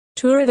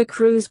Tour the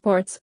cruise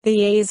ports,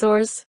 the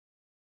Azores.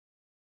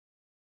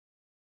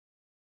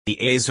 The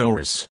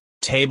Azores.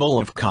 Table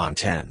of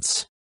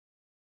contents.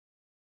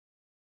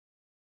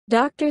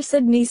 Dr.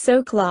 Sydney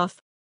Soclof.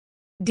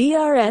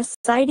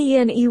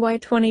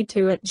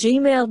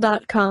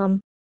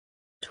 DRSIDNEY22@gmail.com.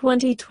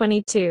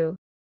 2022.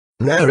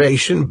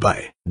 Narration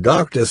by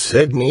Dr.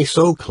 Sydney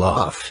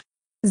Soclof.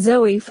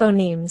 Zoe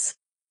Phonemes.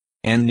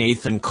 And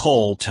Nathan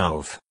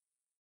Koltov.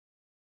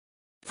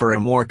 For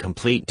a more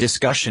complete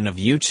discussion of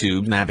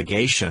YouTube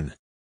navigation,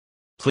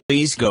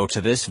 please go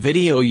to this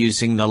video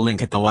using the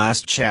link at the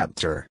last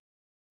chapter.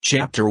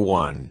 Chapter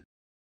 1.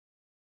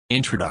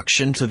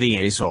 Introduction to the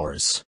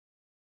Azores.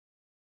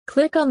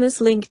 Click on this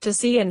link to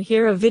see and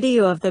hear a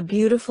video of the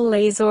beautiful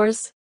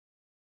Azores.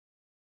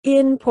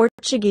 In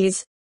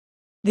Portuguese,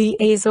 the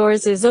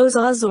Azores is os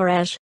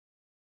Azores.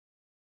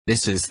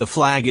 This is the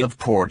flag of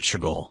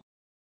Portugal.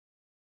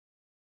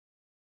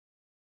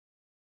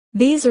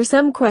 These are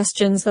some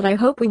questions that I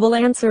hope we will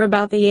answer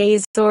about the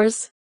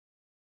Azores.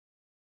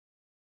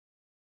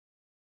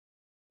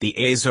 The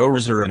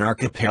Azores are an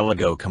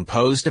archipelago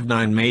composed of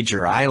 9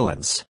 major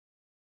islands.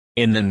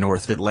 In the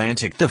North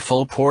Atlantic, the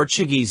full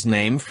Portuguese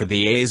name for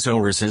the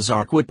Azores is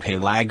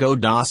Arquipélago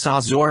das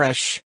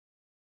Azores.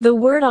 The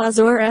word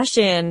Azores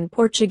in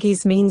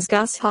Portuguese means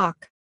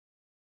goshawk.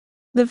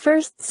 The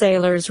first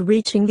sailors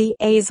reaching the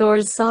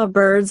Azores saw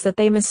birds that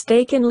they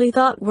mistakenly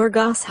thought were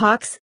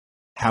goshawks.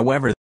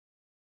 However,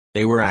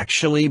 they were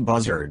actually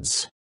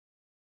buzzards.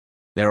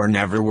 There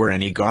never were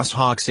any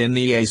goshawks in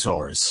the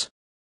Azores.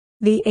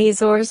 The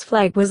Azores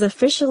flag was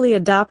officially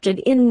adopted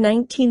in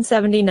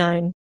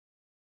 1979.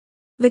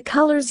 The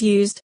colors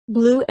used,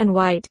 blue and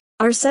white,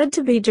 are said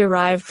to be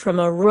derived from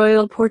a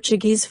royal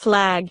Portuguese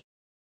flag,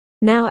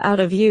 now out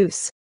of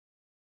use.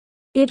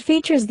 It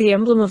features the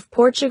emblem of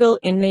Portugal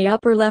in the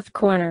upper left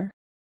corner.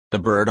 The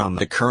bird on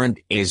the current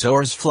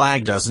Azores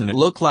flag doesn't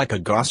look like a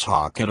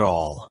goshawk at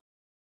all.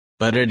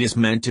 But it is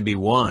meant to be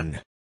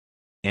one.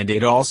 And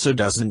it also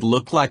doesn't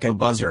look like a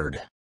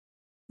buzzard.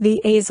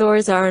 The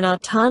Azores are an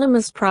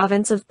autonomous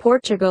province of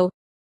Portugal,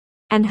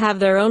 and have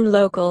their own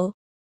local,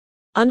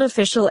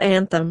 unofficial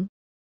anthem.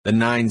 The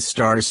 9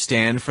 stars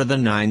stand for the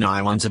 9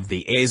 islands of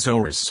the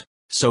Azores: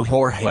 São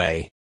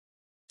Jorge,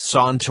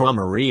 Santa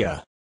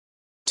Maria,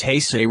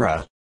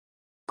 Terceira,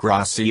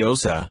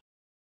 Graciosa,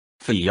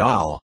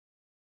 Faial,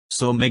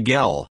 São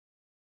Miguel,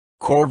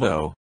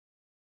 Corvo,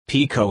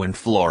 Pico and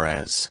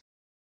Flores.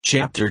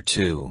 Chapter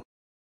 2.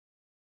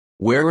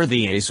 Where are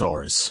the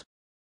Azores?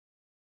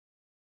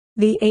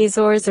 The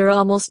Azores are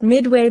almost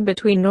midway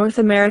between North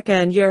America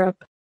and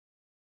Europe.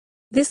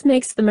 This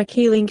makes them a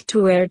key link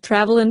to air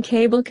travel and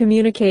cable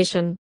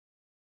communication.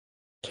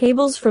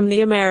 Cables from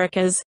the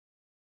Americas,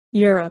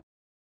 Europe,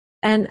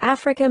 and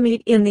Africa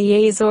meet in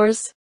the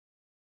Azores.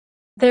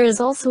 There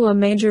is also a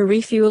major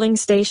refueling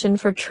station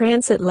for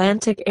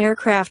transatlantic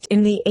aircraft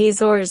in the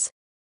Azores,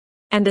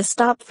 and a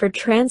stop for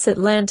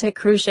transatlantic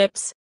cruise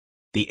ships.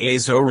 The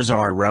Azores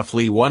are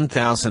roughly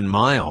 1,000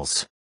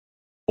 miles,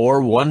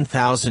 or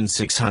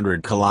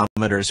 1,600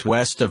 kilometers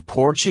west of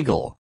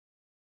Portugal,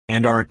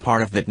 and are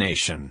part of that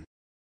nation.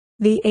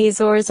 The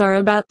Azores are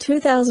about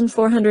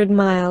 2,400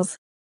 miles,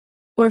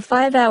 or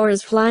 5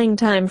 hours flying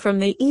time from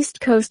the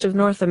east coast of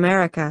North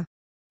America.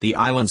 The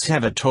islands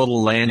have a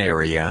total land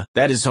area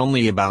that is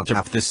only about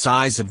half the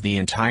size of the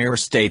entire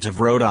state of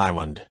Rhode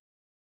Island.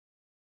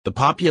 The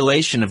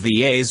population of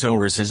the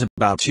Azores is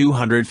about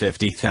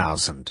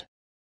 250,000.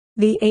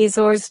 The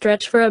Azores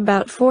stretch for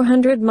about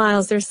 400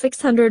 miles or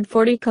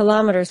 640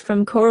 kilometers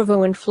from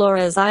Corvo and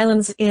Flores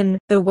Islands in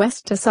the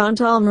west to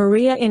Santa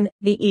Maria in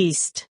the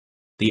east.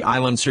 The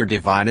islands are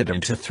divided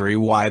into 3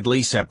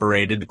 widely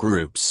separated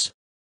groups.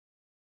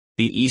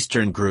 The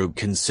eastern group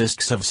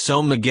consists of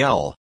São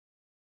Miguel,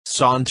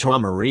 Santa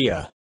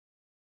Maria,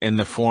 and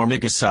the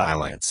Formigas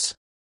Islands.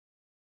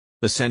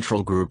 The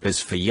central group is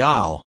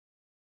Faial,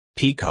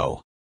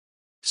 Pico,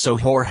 São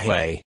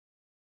Jorge,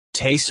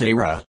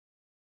 Terceira,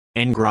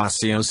 and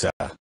Graciosa.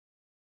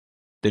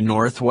 The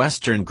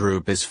northwestern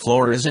group is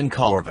Flores and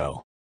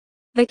Corvo.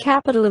 The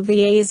capital of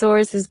the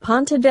Azores is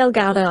Ponta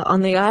Delgada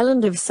on the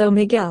island of São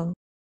Miguel.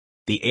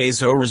 The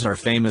Azores are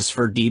famous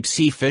for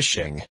deep-sea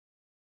fishing,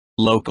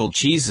 local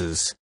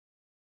cheeses,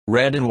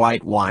 red and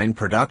white wine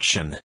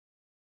production,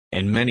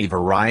 and many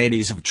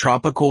varieties of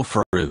tropical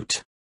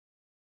fruit.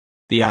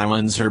 The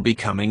islands are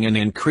becoming an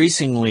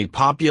increasingly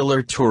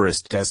popular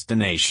tourist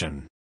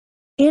destination.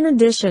 In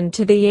addition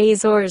to the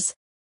Azores,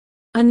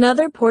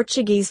 another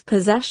Portuguese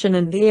possession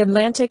in the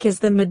Atlantic is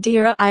the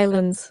Madeira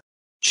Islands.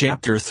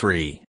 Chapter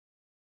 3.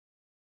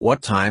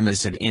 What time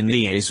is it in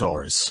the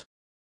Azores?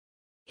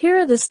 Here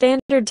are the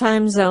standard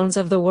time zones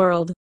of the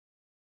world.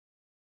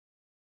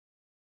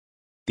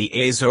 The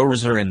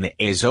Azores are in the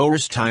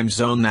Azores time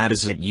zone, that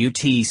is at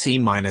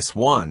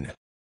UTC-1.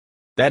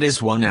 That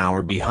is 1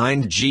 hour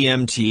behind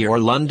GMT or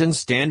London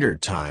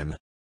Standard Time,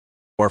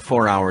 or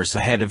 4 hours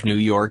ahead of New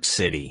York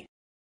City.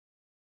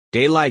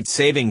 Daylight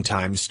saving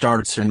time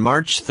starts on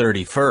March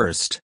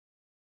 31st,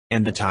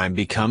 and the time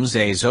becomes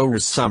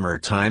Azores Summer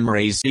Time or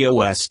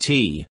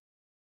AZOST,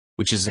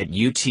 which is at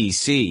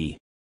UTC,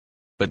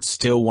 but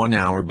still 1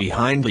 hour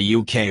behind the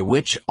UK,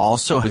 which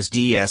also has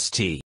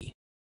DST.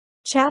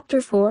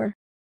 Chapter 4.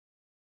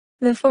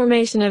 The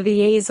formation of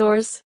the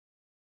Azores.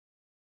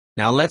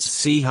 Now let's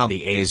see how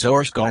the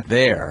Azores got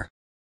there.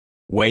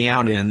 Way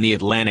out in the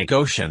Atlantic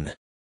Ocean,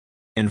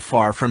 and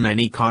far from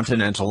any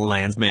continental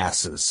land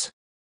masses.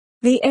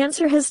 The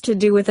answer has to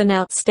do with an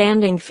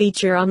outstanding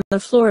feature on the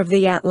floor of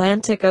the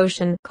Atlantic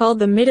Ocean called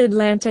the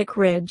Mid-Atlantic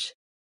Ridge.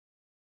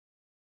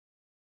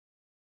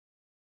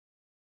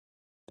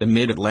 The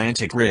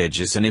Mid-Atlantic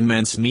Ridge is an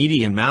immense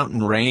median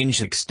mountain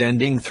range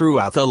extending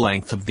throughout the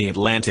length of the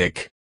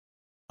Atlantic,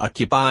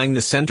 occupying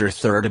the center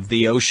third of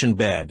the ocean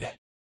bed,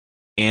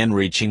 and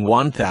reaching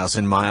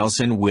 1,000 miles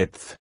in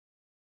width.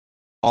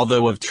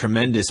 Although of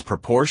tremendous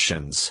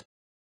proportions,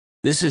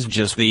 this is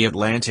just the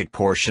Atlantic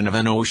portion of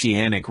an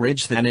oceanic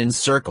ridge that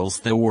encircles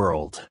the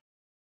world.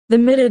 The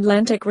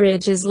Mid-Atlantic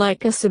Ridge is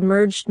like a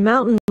submerged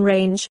mountain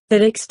range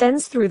that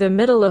extends through the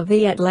middle of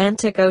the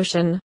Atlantic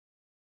Ocean,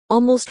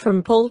 almost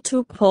from pole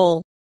to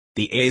pole.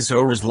 The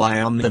Azores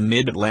lie on the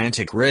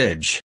Mid-Atlantic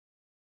Ridge,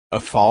 a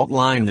fault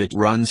line that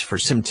runs for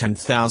some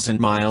 10,000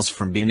 miles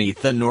from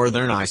beneath the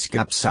northern ice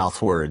cap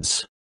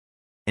southwards,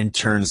 and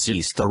turns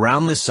east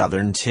around the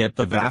southern tip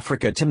of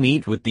Africa to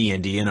meet with the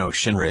Indian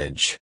Ocean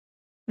Ridge.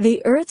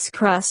 The Earth's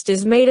crust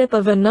is made up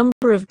of a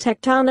number of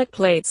tectonic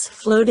plates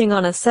floating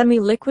on a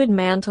semi-liquid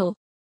mantle.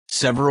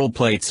 Several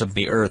plates of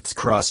the Earth's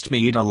crust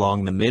meet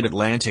along the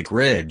Mid-Atlantic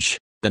Ridge: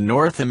 the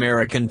North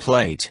American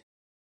Plate,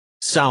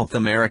 South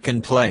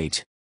American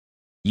Plate,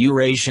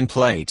 Eurasian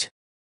Plate,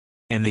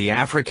 and the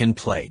African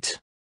Plate.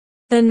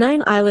 The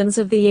 9 islands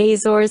of the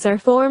Azores are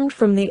formed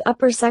from the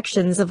upper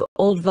sections of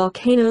old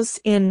volcanoes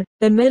in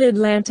the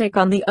Mid-Atlantic.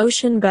 On the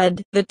ocean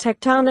bed, the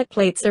tectonic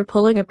plates are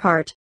pulling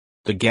apart.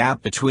 The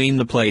gap between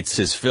the plates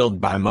is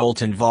filled by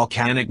molten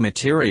volcanic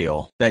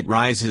material that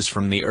rises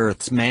from the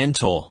Earth's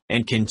mantle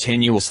and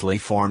continuously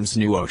forms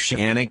new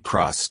oceanic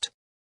crust.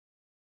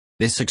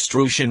 This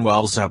extrusion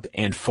wells up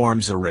and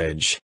forms a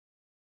ridge,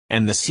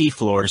 and the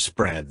seafloor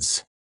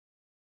spreads.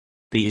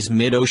 These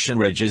mid-ocean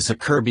ridges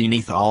occur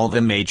beneath all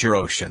the major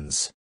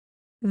oceans.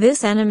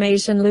 This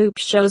animation loop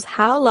shows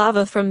how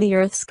lava from the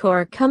Earth's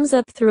core comes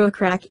up through a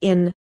crack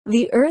in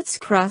the Earth's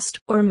crust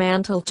or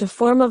mantle to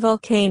form a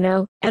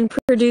volcano, and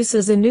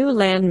produces a new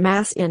land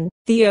mass in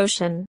the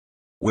ocean.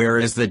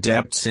 Whereas the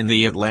depths in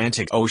the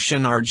Atlantic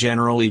Ocean are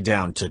generally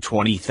down to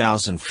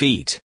 20,000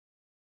 feet,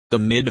 the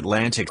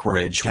Mid-Atlantic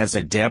Ridge has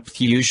a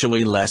depth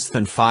usually less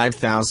than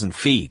 5,000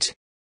 feet,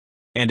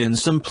 and in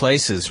some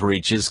places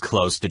reaches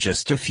close to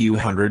just a few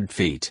hundred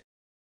feet.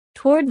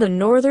 Toward the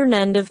northern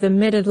end of the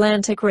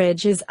Mid-Atlantic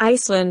Ridge is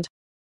Iceland,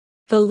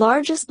 the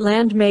largest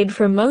land made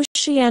from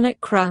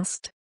oceanic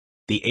crust.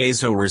 The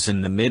Azores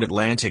in the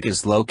Mid-Atlantic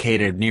is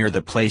located near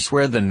the place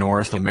where the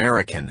North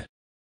American,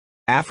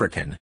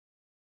 African,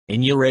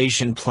 and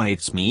Eurasian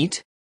plates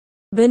meet.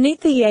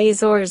 Beneath the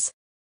Azores,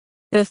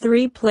 the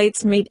 3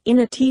 plates meet in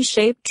a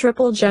T-shaped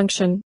triple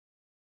junction.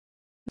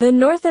 The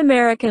North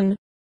American,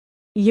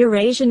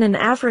 Eurasian and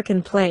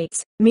African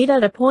plates meet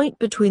at a point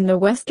between the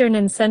western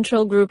and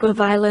central group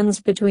of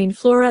islands between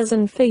Flores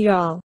and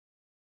Fayal.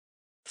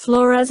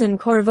 Flores and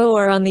Corvo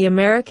are on the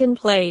American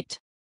plate.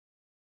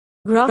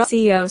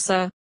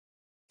 Graciosa,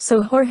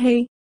 So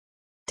Jorge,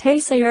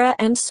 Terceira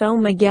and So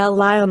Miguel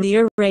lie on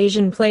the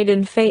Eurasian plate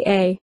in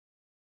Fayal,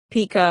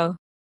 Pico,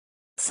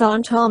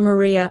 Santa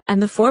Maria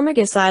and the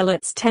Formigas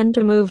Islets tend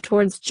to move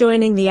towards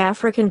joining the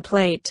African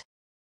plate.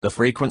 The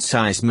frequent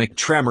seismic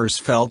tremors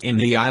felt in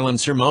the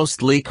islands are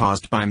mostly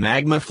caused by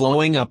magma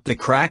flowing up the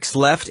cracks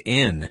left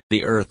in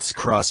the Earth's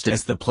crust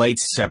as the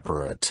plates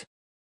separate.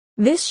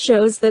 This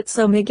shows that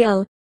So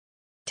Miguel,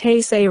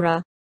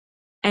 Terceira,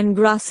 and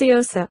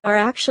Graciosa are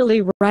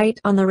actually right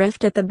on the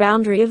rift at the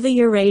boundary of the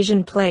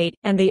Eurasian plate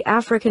and the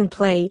African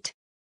plate.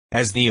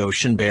 As the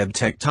ocean bed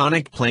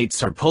tectonic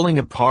plates are pulling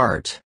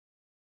apart,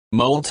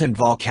 molten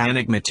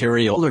volcanic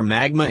material or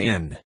magma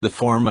in the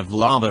form of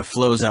lava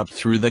flows up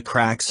through the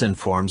cracks and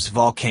forms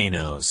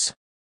volcanoes.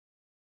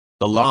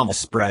 The lava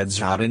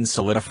spreads out and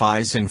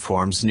solidifies and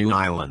forms new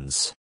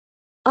islands.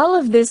 All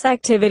of this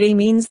activity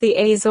means the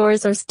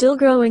Azores are still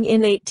growing.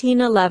 In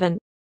 1811,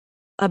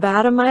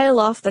 about a mile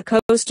off the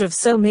coast of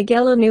So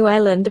Miguel a new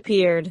island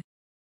appeared.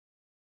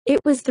 It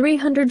was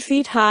 300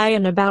 feet high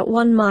and about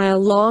 1 mile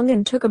long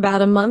and took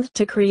about a month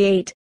to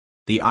create.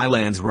 The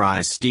islands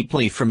rise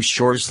steeply from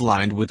shores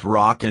lined with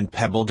rock and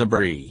pebble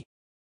debris.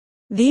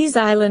 These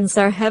islands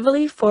are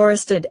heavily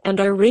forested and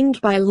are ringed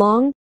by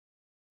long,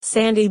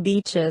 sandy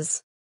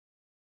beaches.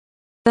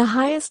 The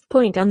highest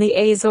point on the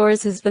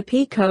Azores is the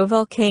Pico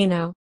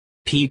volcano.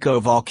 Pico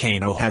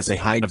volcano has a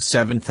height of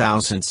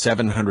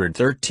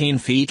 7,713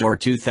 feet or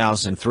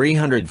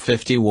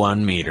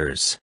 2,351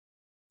 meters.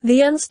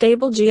 The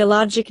unstable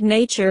geologic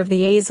nature of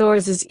the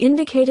Azores is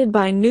indicated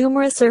by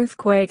numerous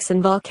earthquakes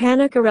and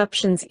volcanic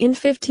eruptions. In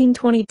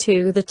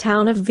 1522, the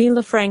town of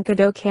Vilafranca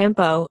do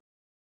Campo,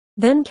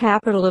 then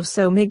capital of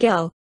So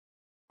Miguel,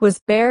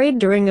 was buried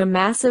during a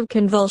massive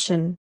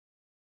convulsion.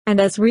 and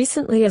as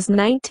recently as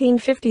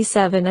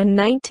 1957 and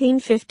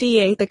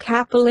 1958 the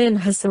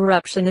Capillinhas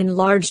eruption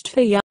enlarged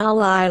Fayal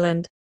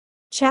Island.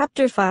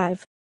 Chapter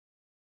 5.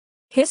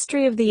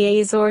 History of the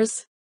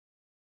Azores.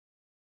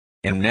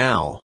 And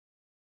now,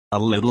 a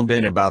little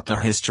bit about the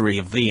history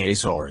of the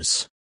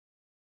Azores.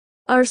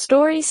 Our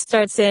story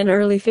starts in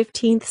early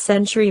 15th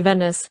century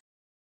Venice,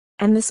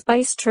 and the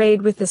spice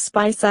trade with the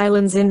Spice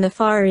Islands in the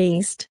Far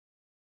East.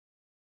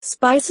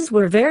 Spices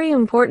were very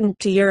important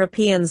to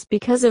Europeans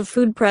because of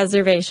food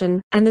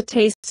preservation and the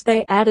taste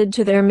they added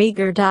to their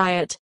meager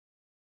diet,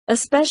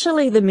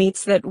 especially the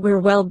meats that were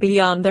well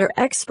beyond their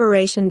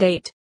expiration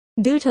date,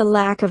 due to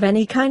lack of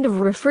any kind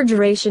of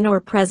refrigeration or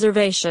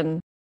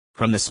preservation.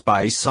 From the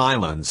Spice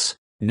Islands,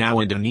 now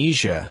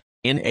Indonesia,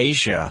 in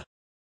Asia,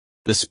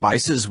 the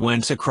spices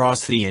went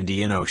across the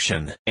Indian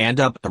Ocean and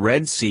up the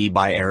Red Sea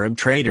by Arab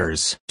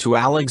traders to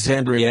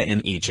Alexandria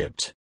in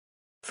Egypt.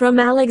 From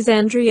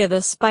Alexandria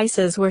the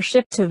spices were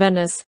shipped to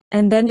Venice,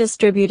 and then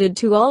distributed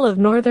to all of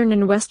northern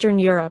and western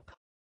Europe.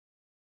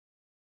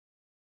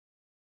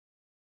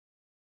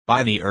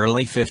 By the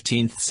early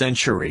 15th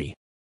century,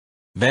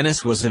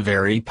 Venice was a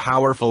very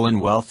powerful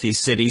and wealthy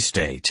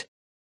city-state.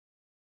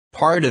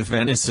 Part of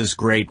Venice's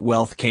great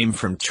wealth came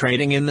from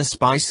trading in the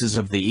spices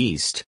of the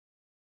East,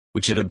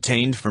 which it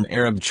obtained from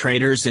Arab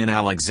traders in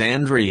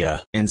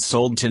Alexandria and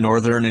sold to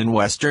northern and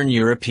western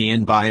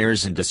European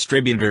buyers and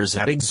distributors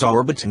at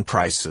exorbitant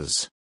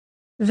prices.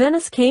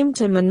 Venice came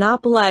to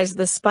monopolize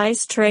the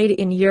spice trade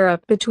in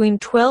Europe between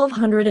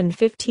 1200 and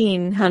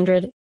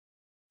 1500.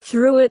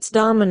 Through its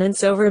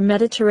dominance over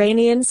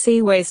Mediterranean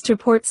seaways to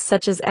ports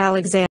such as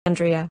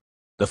Alexandria.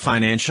 The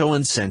financial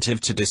incentive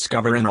to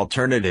discover an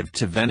alternative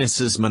to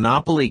Venice's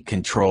monopoly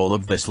control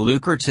of this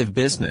lucrative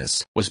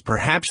business was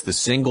perhaps the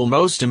single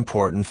most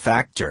important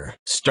factor,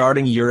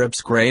 starting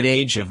Europe's great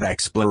age of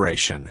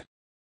exploration.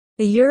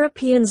 The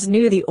Europeans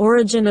knew the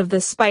origin of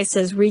the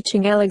spices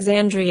reaching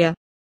Alexandria.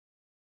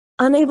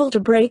 Unable to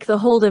break the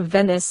hold of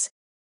Venice,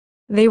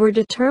 they were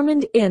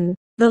determined in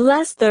the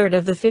last third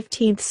of the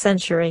 15th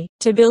century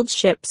to build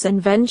ships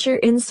and venture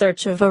in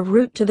search of a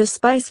route to the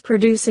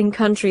spice-producing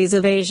countries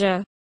of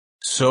Asia.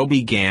 So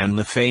began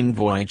the famed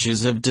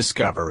voyages of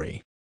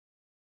discovery.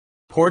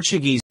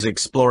 Portuguese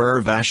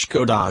explorer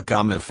Vasco da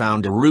Gama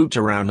found a route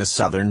around the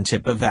southern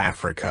tip of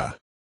Africa.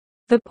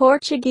 The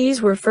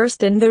Portuguese were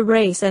first in the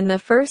race and the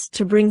first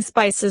to bring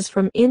spices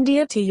from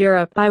India to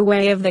Europe by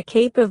way of the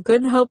Cape of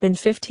Good Hope in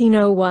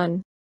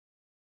 1501.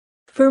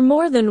 For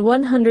more than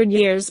 100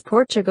 years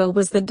Portugal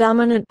was the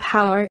dominant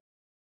power,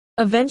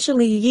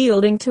 eventually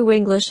yielding to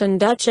English and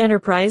Dutch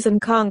enterprise and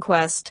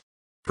conquest.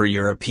 For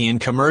European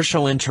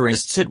commercial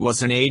interests it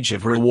was an age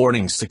of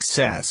rewarding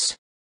success,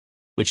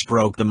 which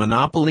broke the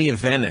monopoly of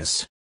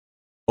Venice,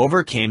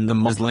 overcame the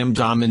Muslim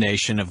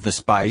domination of the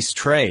spice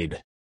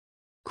trade,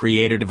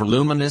 created a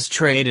voluminous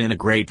trade in a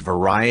great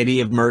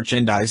variety of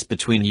merchandise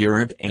between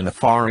Europe and the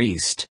Far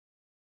East,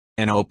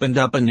 and opened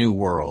up a new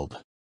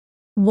world.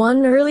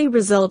 One early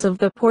result of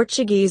the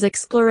Portuguese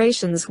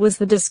explorations was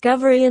the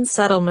discovery and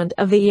settlement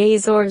of the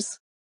Azores.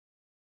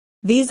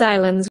 These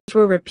islands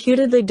were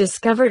reputedly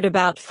discovered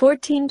about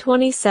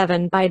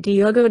 1427 by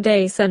Diogo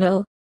de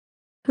Sanil,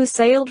 who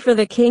sailed for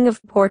the King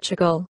of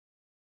Portugal.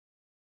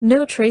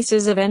 No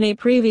traces of any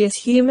previous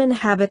human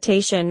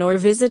habitation or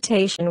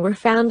visitation were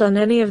found on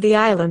any of the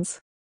islands.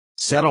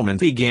 Settlement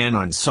began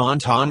on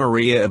Santa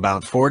Maria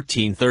about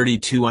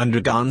 1432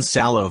 under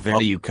Gonçalo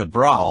Velho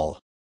Cabral,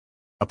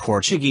 a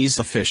Portuguese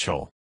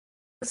official.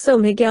 So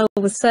Miguel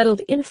was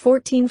settled in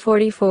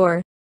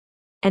 1444,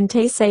 and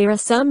Terceira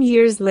some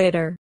years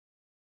later.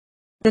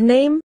 The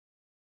name,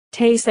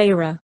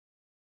 Terceira,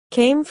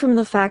 came from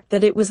the fact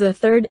that it was the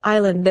third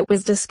island that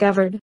was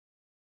discovered.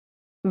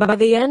 By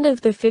the end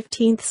of the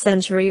 15th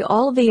century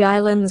all the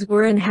islands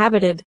were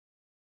inhabited,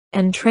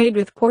 and trade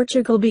with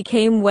Portugal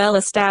became well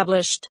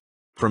established.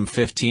 From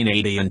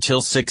 1580 until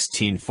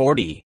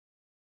 1640,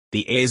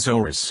 the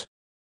Azores,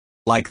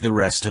 like the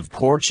rest of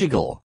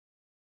Portugal,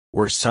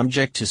 were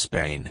subject to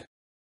Spain.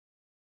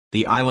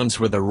 The islands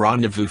were the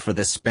rendezvous for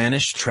the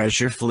Spanish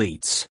treasure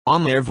fleets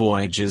on their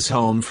voyages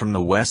home from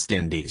the West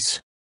Indies.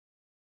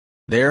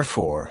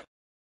 Therefore,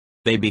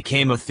 they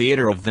became a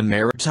theater of the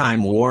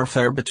maritime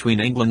warfare between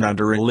England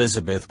under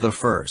Elizabeth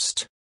I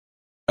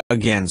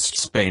against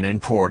Spain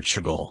and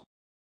Portugal.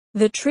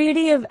 The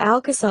Treaty of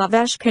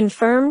Alcaçovas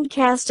confirmed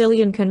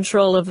Castilian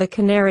control of the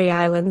Canary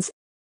Islands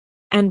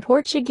and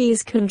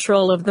Portuguese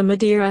control of the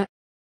Madeira,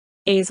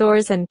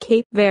 Azores and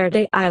Cape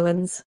Verde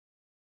Islands.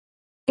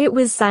 It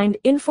was signed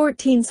in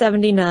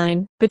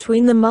 1479,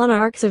 between the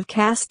monarchs of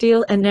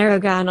Castile and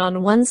Aragon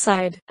on one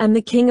side and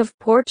the King of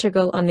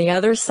Portugal on the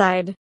other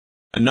side.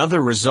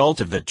 Another result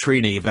of the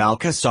Treaty of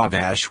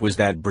Alcaçovas was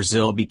that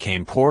Brazil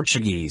became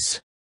Portuguese,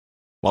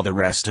 while the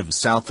rest of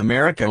South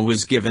America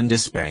was given to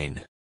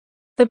Spain.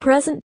 The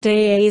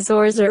present-day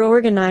Azores are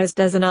organized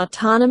as an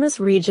autonomous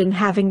region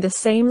having the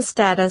same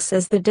status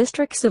as the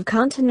districts of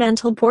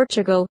continental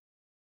Portugal,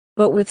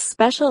 but with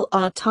special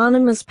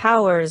autonomous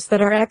powers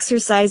that are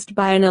exercised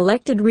by an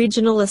elected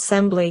regional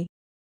assembly.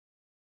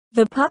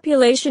 The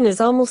population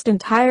is almost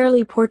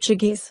entirely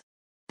Portuguese.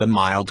 The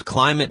mild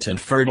climate and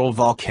fertile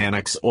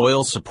volcanic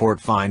soil support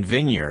fine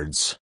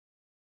vineyards,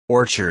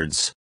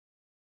 orchards,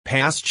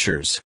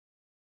 pastures,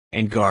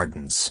 and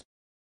gardens.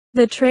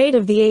 The trade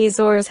of the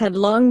Azores had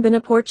long been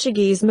a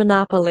Portuguese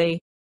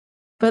monopoly.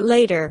 But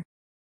later,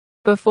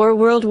 before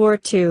World War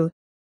II,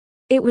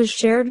 it was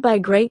shared by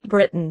Great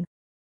Britain,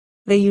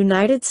 the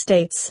United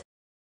States,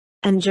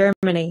 and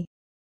Germany.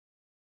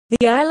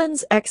 The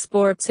island's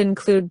exports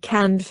include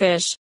canned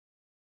fish,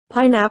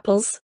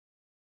 pineapples,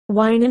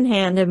 wine and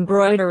hand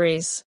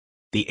embroideries.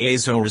 The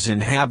Azores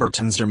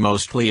inhabitants are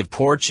mostly of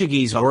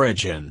Portuguese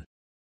origin,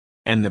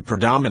 and the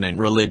predominant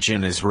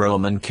religion is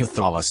Roman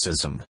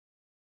Catholicism.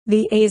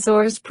 The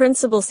Azores'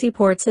 principal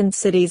seaports and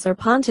cities are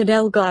Ponta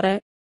Delgada,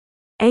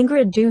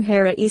 Angra do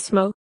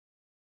Heroísmo,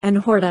 and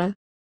Horta.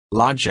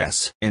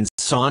 Lajes and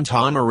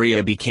Santa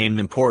Maria became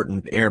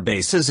important air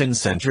bases and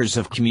centers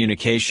of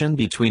communication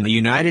between the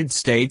United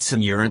States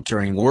and Europe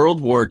during World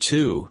War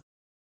II.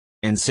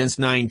 And since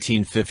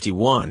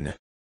 1951,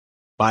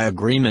 by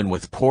agreement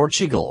with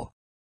Portugal,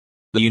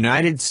 the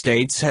United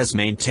States has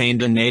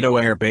maintained a NATO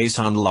air base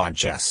on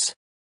Lajes.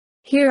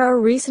 Here are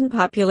recent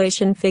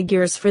population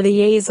figures for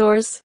the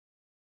Azores.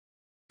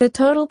 The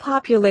total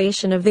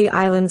population of the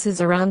islands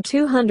is around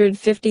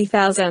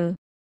 250,000.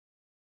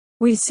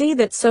 We see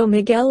that São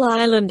Miguel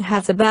Island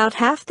has about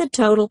half the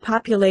total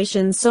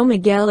population. São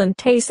Miguel and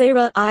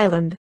Terceira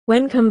Island,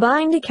 when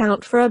combined,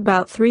 account for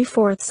about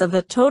 3/4 of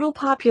the total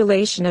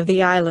population of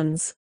the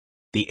islands.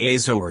 The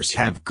Azores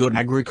have good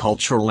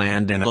agricultural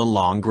land and a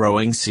long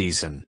growing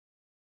season.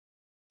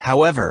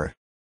 However,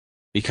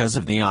 because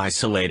of the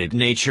isolated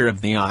nature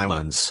of the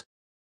islands,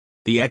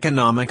 the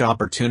economic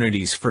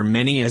opportunities for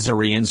many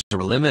Azoreans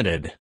are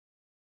limited,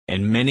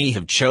 and many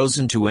have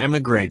chosen to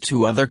emigrate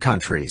to other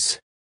countries,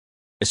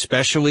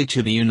 especially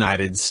to the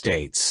United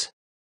States.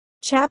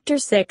 Chapter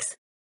 6.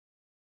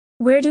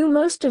 Where do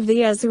most of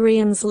the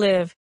Azoreans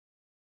live?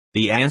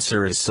 The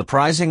answer is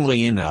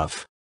surprisingly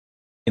enough,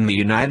 in the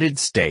United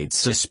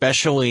States,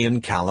 especially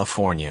in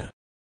California.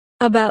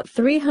 About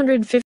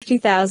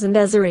 350,000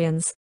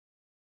 Azoreans,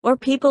 or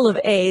people of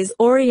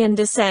Azorean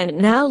descent,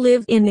 now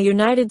live in the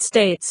United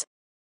States.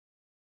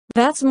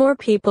 That's more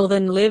people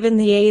than live in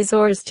the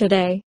Azores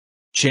today.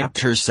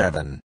 Chapter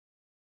 7.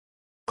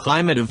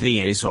 Climate of the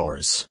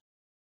Azores.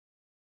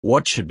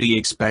 What should be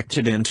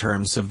expected in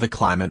terms of the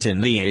climate in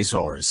the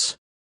Azores?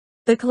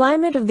 The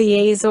climate of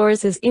the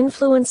Azores is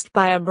influenced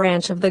by a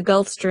branch of the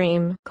Gulf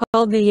Stream,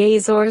 called the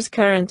Azores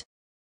Current.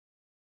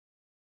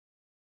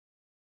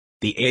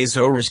 The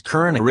Azores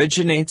Current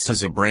originates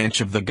as a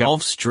branch of the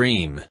Gulf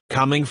Stream,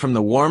 coming from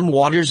the warm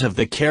waters of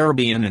the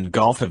Caribbean and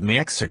Gulf of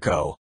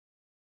Mexico,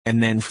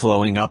 and then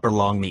flowing up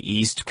along the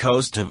east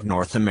coast of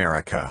North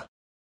America.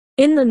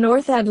 In the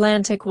North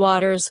Atlantic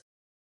waters,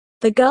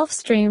 the Gulf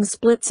Stream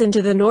splits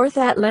into the North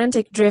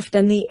Atlantic Drift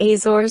and the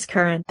Azores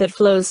Current that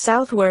flows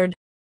southward,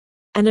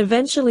 and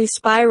eventually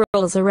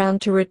spirals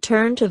around to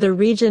return to the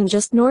region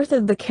just north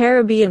of the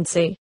Caribbean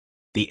Sea.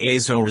 The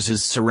Azores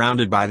is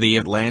surrounded by the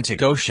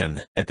Atlantic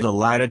Ocean, at the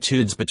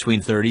latitudes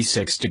between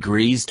 36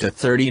 degrees to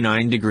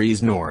 39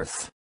 degrees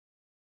north.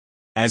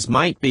 As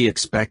might be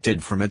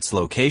expected from its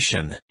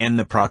location, and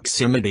the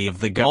proximity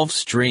of the Gulf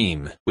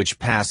Stream, which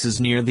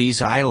passes near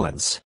these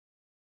islands,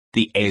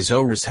 the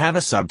Azores have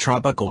a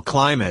subtropical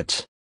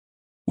climate,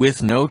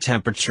 with no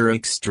temperature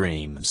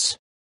extremes.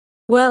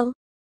 Well,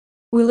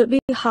 will it be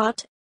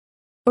hot,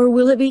 or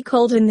will it be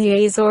cold in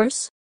the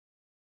Azores?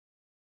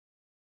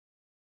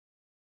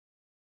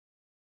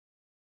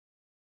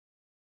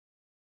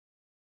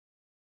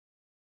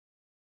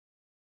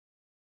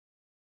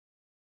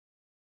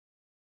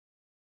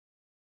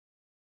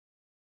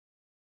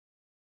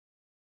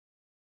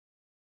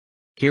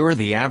 Here are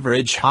the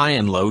average high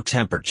and low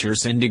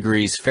temperatures in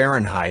degrees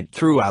Fahrenheit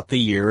throughout the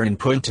year in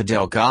Punta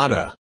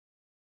Delgada.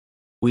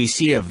 We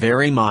see a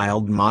very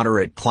mild,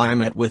 moderate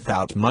climate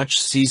without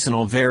much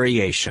seasonal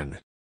variation.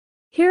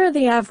 Here are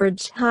the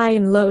average high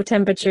and low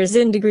temperatures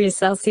in degrees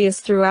Celsius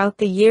throughout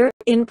the year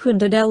in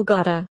Punta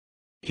Delgada.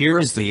 Here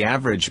is the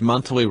average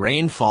monthly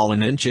rainfall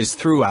in inches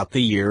throughout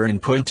the year in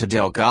Punta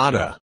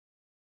Delgada.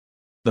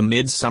 The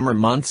midsummer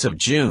months of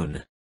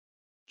June,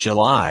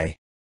 July,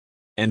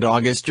 and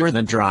August are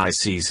the dry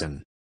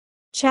season.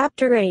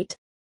 Chapter 8.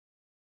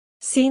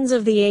 Scenes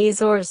of the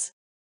Azores.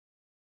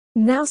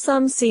 Now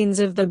some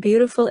scenes of the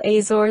beautiful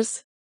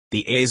Azores.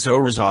 The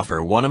Azores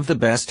offer one of the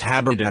best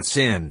habitats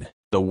in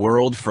the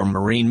world for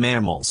marine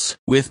mammals,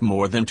 with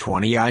more than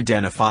 20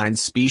 identified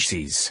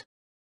species.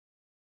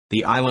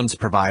 The islands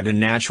provide a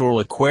natural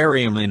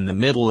aquarium in the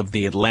middle of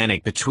the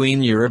Atlantic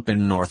between Europe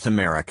and North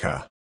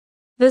America.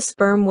 The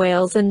sperm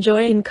whales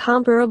enjoy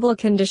incomparable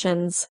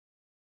conditions.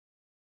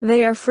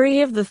 They are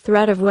free of the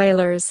threat of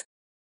whalers,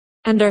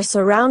 and are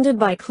surrounded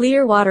by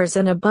clear waters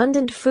and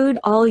abundant food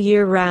all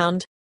year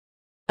round.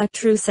 A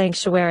true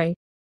sanctuary.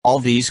 All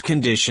these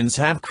conditions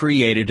have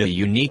created a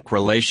unique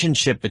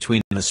relationship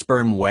between the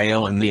sperm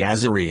whale and the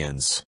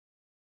Azoreans.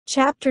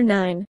 Chapter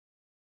 9.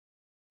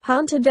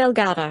 Ponta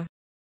Delgada.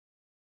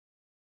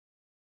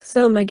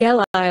 São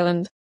Miguel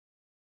Island.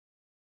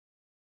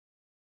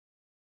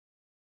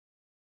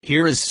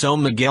 Here is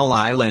São Miguel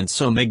Island.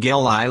 São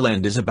Miguel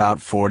Island is about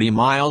 40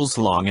 miles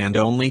long and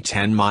only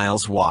 10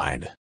 miles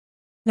wide.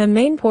 The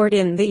main port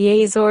in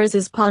the Azores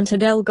is Ponta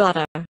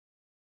Delgada.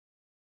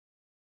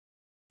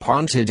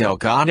 Ponta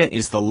Delgada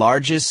is the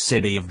largest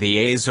city of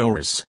the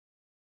Azores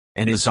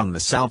and is on the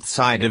south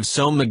side of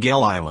São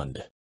Miguel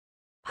Island.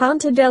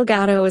 Ponta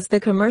Delgada is the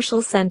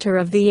commercial center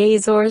of the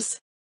Azores.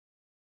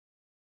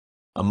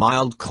 A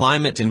mild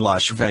climate and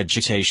lush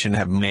vegetation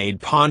have made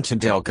Ponta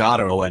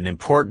Delgada an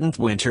important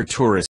winter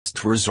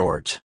tourist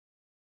resort.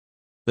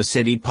 The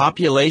city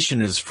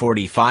population is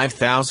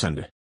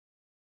 45,000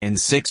 and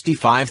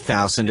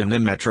 65,000 in the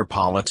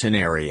metropolitan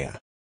area.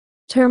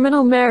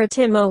 Terminal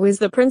Maritimo is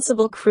the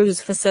principal cruise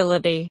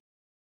facility.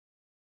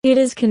 It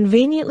is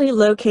conveniently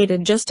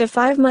located just a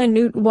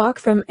 5-minute walk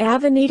from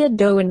Avenida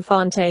do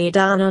Infante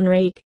Dom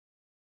Henrique,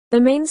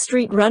 the main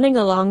street running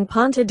along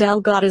Ponta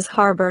Delgada's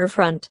harbor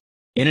front.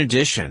 In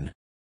addition,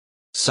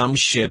 some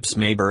ships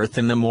may berth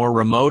in the more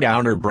remote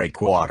outer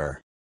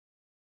breakwater.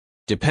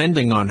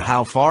 Depending on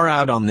how far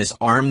out on this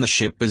arm the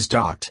ship is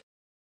docked,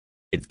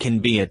 it can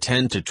be a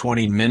 10 to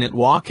 20-minute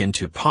walk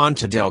into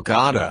Ponta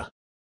Delgada.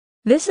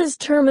 This is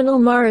Terminal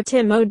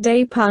Maritimo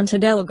de Ponta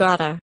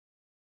Delgada.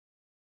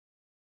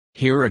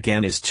 Here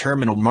again is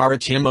Terminal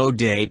Maritimo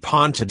de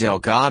Ponta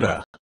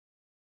Delgada.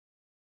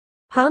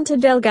 Ponta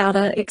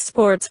Delgada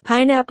exports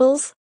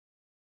pineapples,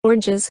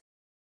 oranges,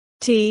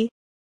 tea,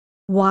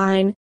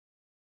 wine,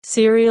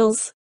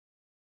 cereals,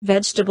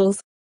 vegetables,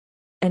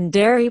 and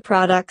dairy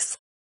products.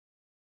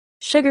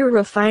 Sugar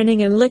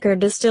refining and liquor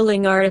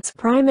distilling are its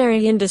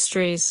primary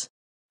industries.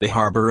 The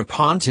harbor of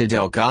Ponta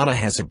Delgada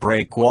has a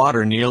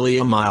breakwater nearly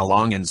a mile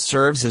long and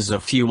serves as a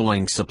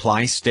fueling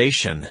supply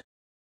station,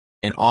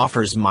 and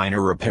offers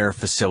minor repair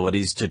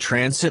facilities to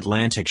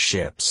transatlantic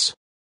ships.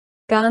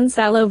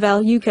 Gonzalo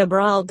Vallejo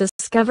Cabral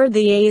discovered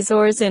the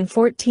Azores in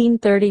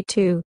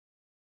 1432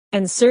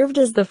 and served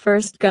as the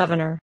first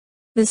governor.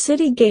 The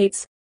city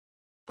gates,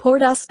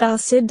 Portas da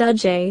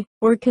Cidade,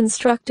 were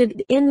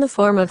constructed in the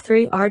form of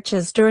 3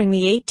 arches during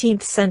the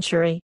 18th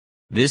century.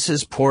 This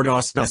is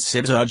Portas da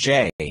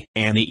Cidade,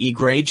 and the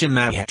Igreja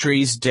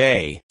Matriz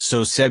de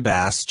São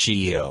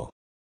Sebastião.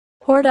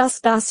 Portas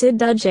da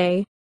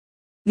Cidade.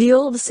 The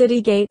old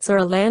city gates are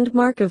a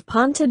landmark of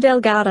Ponta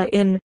Delgada.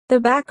 In the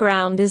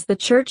background is the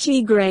church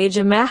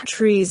Igreja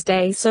Matriz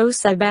de São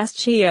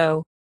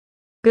Sebastião,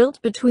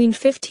 built between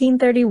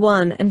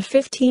 1531 and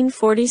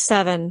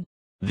 1547.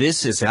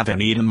 This is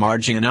Avenida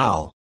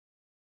Marginal,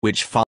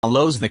 which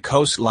follows the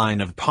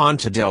coastline of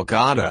Ponta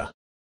Delgada.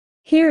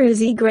 Here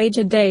is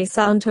Igreja de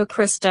Santo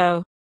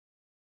Cristo.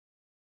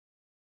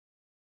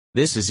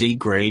 This is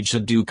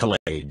Igreja do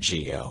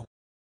Colégio.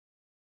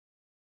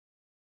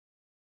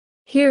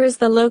 Here is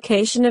the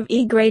location of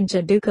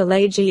Igreja do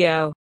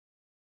Colégio.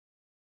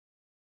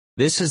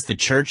 This is the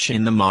church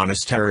in the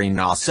monastery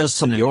Nossa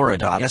Senhora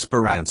da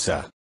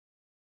Esperança.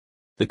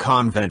 The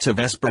convent of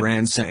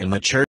Esperança and the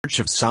church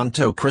of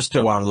Santo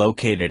Cristo are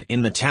located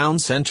in the town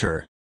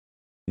center,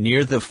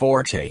 near the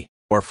Forte,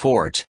 or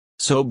Fort,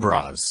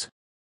 Sobras.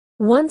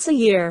 Once a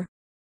year,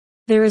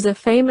 there is a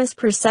famous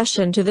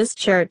procession to this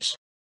church,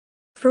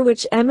 for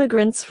which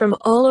emigrants from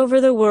all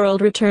over the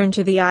world return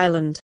to the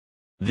island.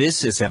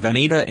 This is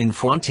Avenida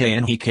Infante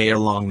Henrique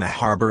along the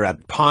harbor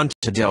at Ponta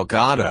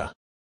Delgada.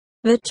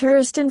 The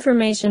Tourist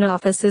Information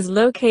Office is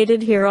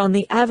located here on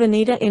the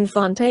Avenida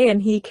Infante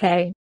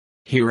Henrique.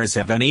 Here is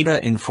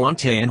Avenida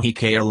Infante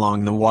Henrique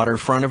along the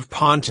waterfront of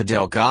Ponta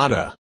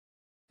Delgada.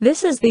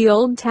 This is the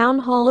old town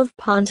hall of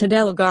Ponta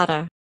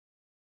Delgada.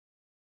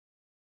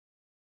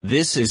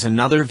 This is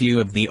another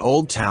view of the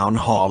old town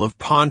hall of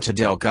Ponta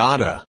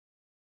Delgada.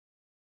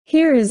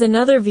 Here is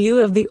another view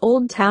of the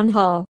old town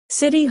hall,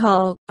 City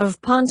Hall, of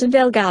Ponta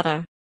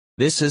Delgada.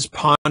 This is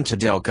Ponta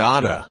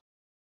Delgada.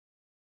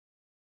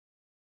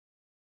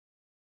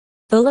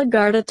 The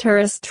Lagarda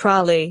tourist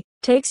trolley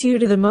takes you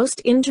to the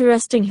most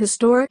interesting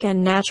historic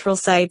and natural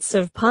sites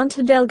of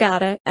Ponta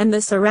Delgada and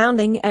the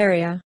surrounding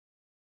area.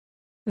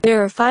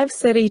 There are 5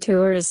 city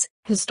tours: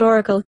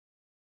 historical,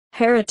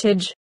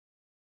 heritage,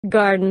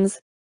 gardens,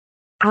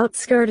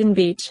 outskirt and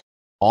beach.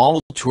 All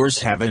tours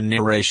have a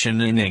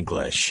narration in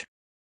English.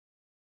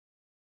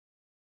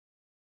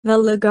 The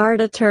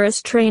Lagarda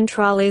tourist train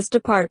trolleys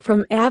depart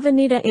from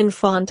Avenida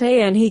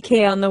Infante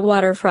Henrique on the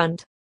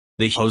waterfront.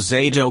 The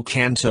José do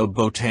Canto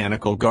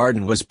Botanical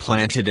Garden was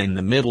planted in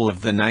the middle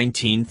of the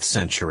 19th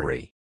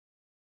century.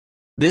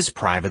 This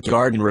private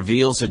garden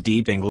reveals a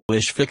deep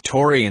English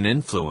Victorian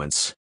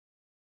influence,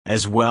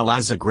 as well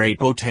as a great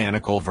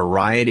botanical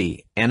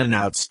variety and an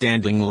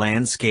outstanding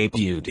landscape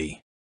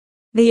beauty.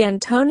 The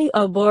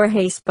Antonio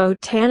Borges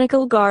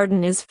Botanical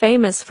Garden is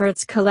famous for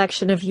its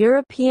collection of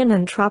European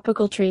and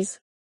tropical trees.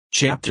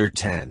 Chapter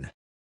 10.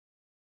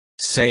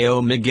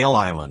 São Miguel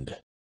Island.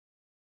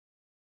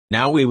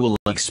 Now we will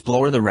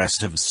explore the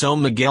rest of São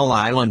Miguel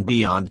Island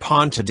beyond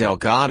Ponta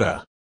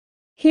Delgada.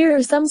 Here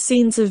are some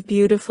scenes of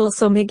beautiful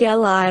São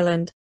Miguel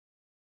Island.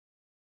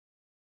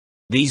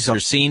 These are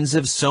scenes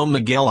of São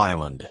Miguel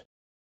Island.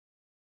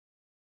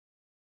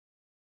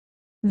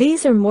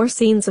 These are more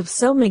scenes of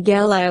São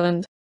Miguel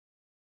Island.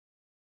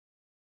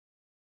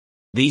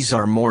 These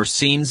are more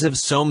scenes of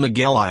São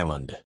Miguel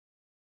Island.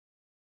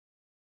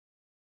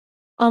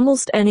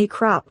 Almost any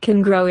crop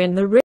can grow in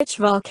the rich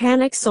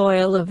volcanic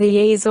soil of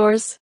the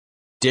Azores.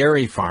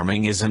 Dairy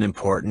farming is an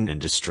important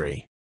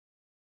industry.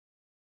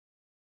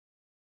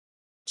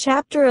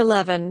 Chapter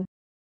 11.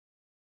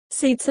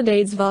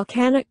 Ciudades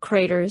volcanic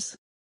craters.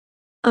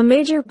 A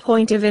major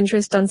point of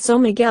interest on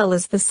São Miguel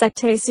is the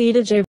Sete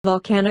Cidades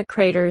volcanic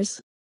craters.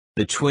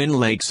 The twin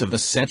lakes of the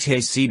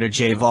Sete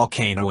Cidades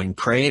volcano and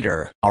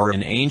crater are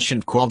an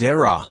ancient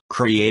caldera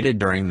created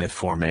during the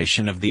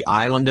formation of the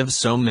island of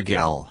São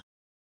Miguel.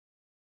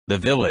 The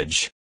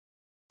village,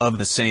 of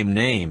the same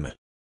name,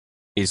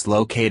 is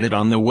located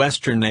on the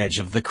western edge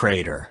of the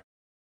crater.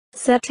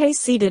 Sete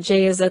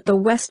Cidades is at the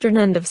western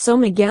end of São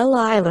Miguel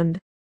Island,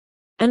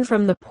 and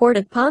from the port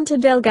at Ponta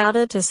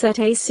Delgada to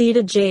Sete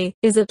Cidades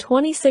is a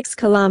 26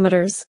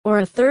 kilometers or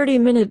a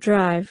 30-minute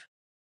drive.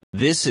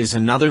 This is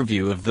another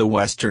view of the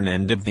western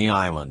end of the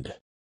island.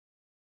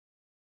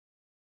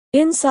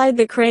 Inside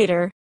the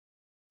crater,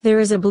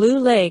 there is a blue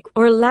lake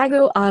or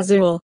Lago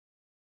Azul,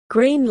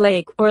 green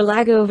lake or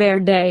Lago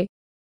Verde,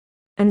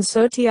 and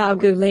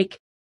Santiago Lake.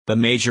 The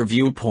major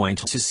viewpoint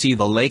to see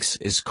the lakes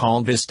is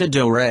called Vista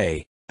do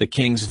Rei, the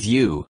King's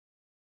View,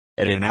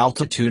 at an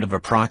altitude of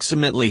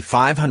approximately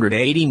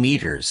 580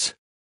 meters,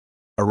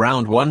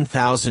 around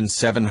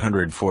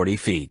 1,740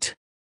 feet.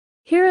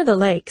 Here are the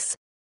lakes,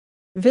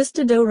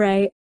 Vista do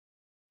Rei,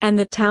 and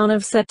the town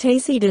of Sete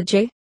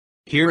Cidades.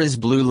 Here is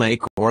Blue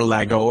Lake or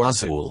Lago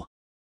Azul,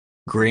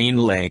 Green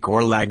Lake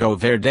or Lago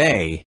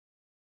Verde,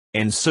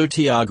 and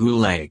Santiago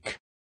Lake.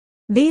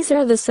 These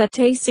are the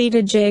Sete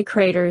Cidades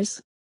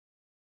craters.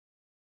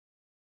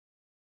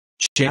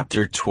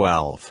 Chapter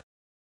 12.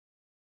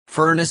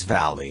 Furnace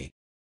Valley.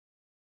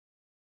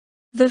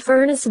 The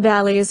Furnace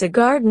Valley is a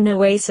garden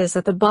oasis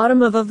at the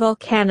bottom of a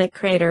volcanic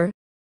crater,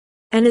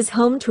 and is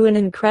home to an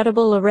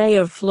incredible array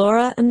of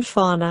flora and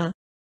fauna.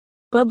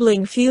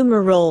 Bubbling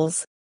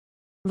fumaroles,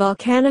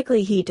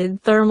 volcanically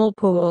heated thermal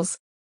pools,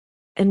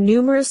 and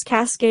numerous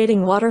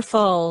cascading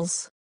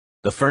waterfalls.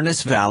 The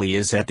Furnace Valley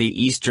is at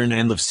the eastern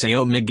end of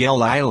São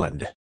Miguel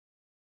Island,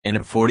 and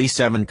at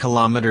 47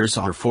 kilometers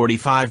or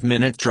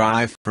 45-minute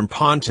drive from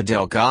Ponta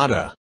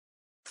Delgada.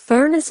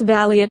 Furnace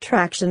Valley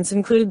attractions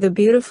include the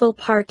beautiful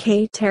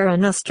Parque Terra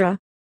Nostra,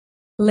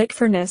 Lake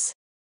Furnace,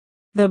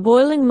 the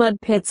boiling mud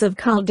pits of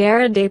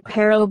Caldera de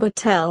Perro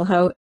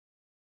Botelho,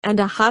 and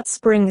a hot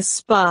springs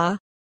spa.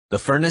 The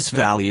Furnace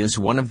Valley is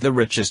one of the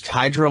richest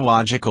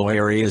hydrological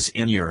areas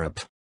in Europe,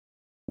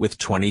 with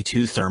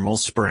 22 thermal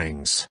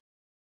springs.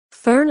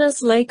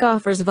 Furnace Lake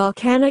offers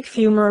volcanic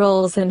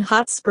fumaroles and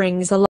hot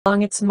springs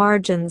along its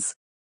margins.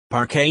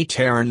 Parque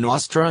Terra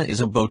Nostra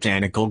is a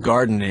botanical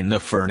garden in the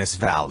Furnace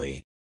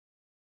Valley.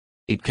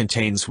 It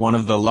contains one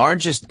of the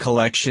largest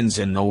collections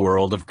in the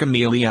world of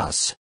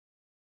camellias,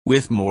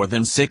 with more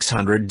than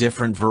 600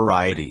 different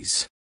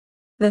varieties.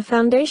 The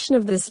foundation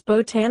of this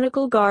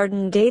botanical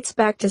garden dates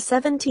back to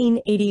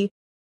 1780,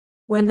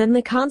 when then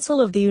the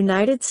Consul of the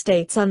United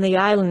States on the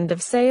island of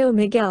São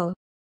Miguel,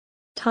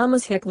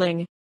 Thomas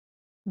Hickling,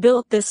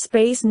 built this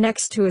space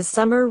next to his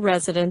summer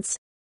residence,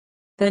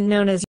 then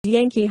known as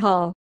Yankee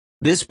Hall.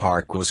 This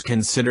park was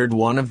considered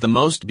one of the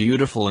most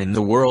beautiful in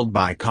the world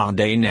by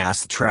Condé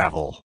Nast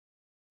Travel.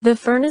 The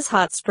Furnace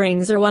Hot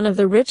Springs are one of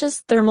the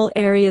richest thermal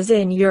areas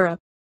in Europe,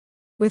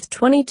 with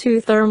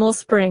 22 thermal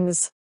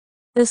springs.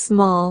 The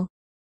small,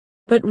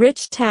 but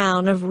rich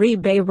town of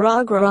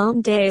Ribeirão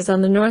Grande is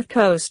on the north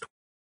coast,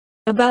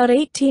 about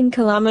 18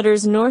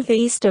 kilometers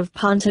northeast of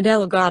Ponta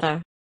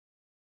Delgada.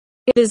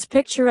 It is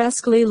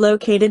picturesquely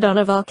located on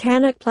a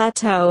volcanic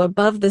plateau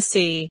above the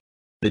sea.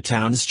 The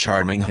town's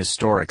charming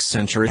historic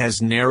center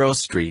has narrow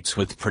streets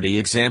with pretty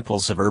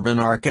examples of urban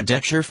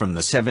architecture from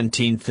the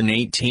 17th and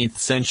 18th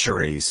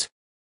centuries,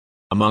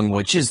 among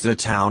which is the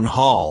town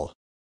hall,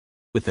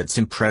 with its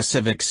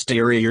impressive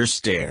exterior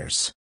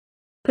stairs.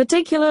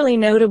 Particularly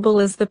notable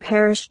is the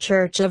parish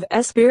church of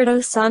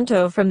Espírito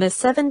Santo from the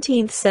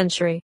 17th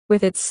century,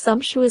 with its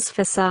sumptuous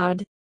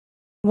facade,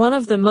 one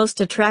of the most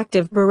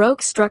attractive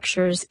Baroque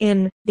structures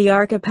in the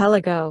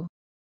archipelago.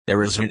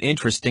 There is an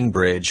interesting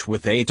bridge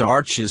with 8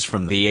 arches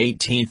from the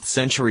 18th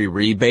century.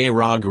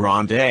 Ribeirão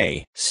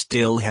Grande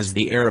still has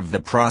the air of the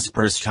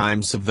prosperous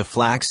times of the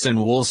flax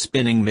and wool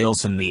spinning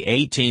mills in the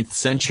 18th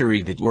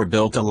century that were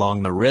built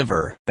along the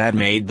river that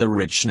made the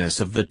richness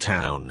of the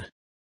town.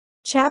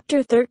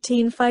 Chapter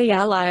 13.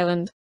 Fayal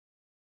Island.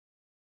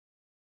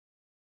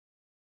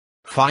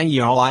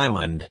 Fayal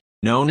Island,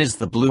 known as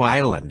the Blue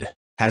Island,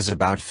 has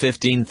about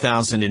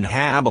 15,000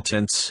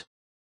 inhabitants,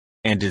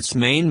 and its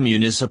main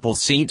municipal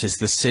seat is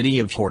the city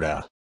of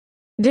Horta.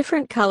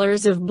 Different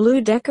colors of blue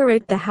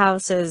decorate the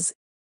houses,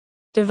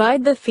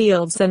 divide the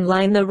fields and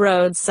line the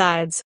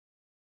roadsides,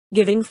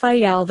 giving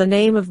Fayal the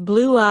name of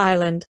Blue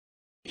Island.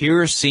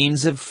 Here are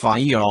scenes of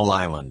Fayal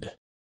Island.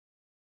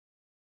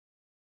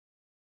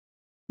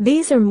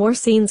 These are more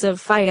scenes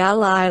of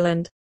Fayal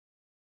Island.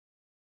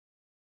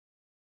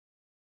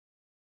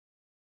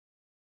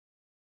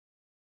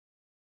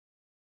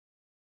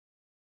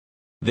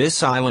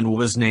 This island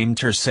was named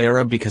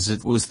Terceira because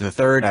it was the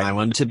third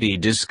island to be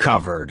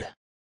discovered.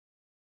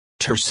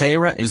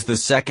 Terceira is the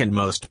second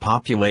most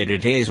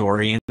populated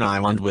Azorean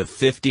island with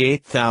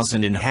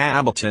 58,000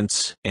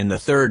 inhabitants, and the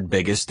third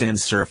biggest in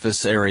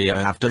surface area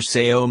after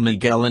São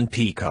Miguel and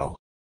Pico.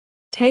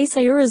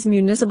 Terceira's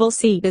municipal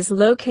seat is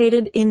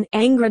located in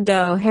Angra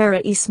do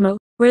Heroísmo,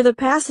 where the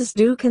passes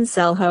do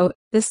Conselho,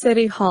 the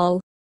city hall,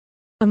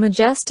 a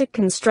majestic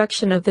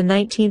construction of the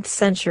 19th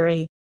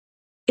century,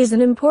 is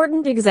an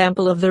important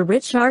example of the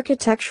rich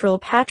architectural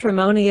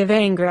patrimony of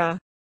Angra.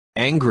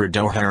 Angra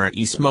do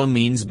Heroísmo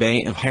means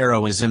Bay of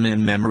Heroism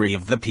in memory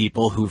of the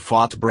people who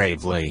fought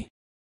bravely,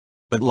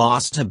 but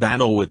lost a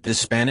battle with the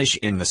Spanish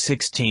in the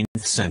 16th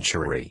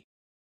century.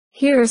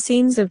 Here are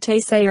scenes of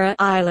Terceira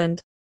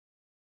Island.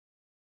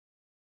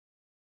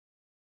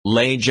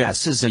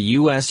 Lajes is a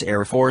U.S.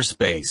 Air Force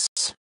base.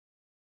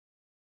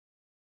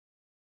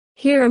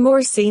 Here are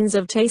more scenes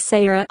of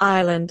Terceira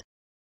Island.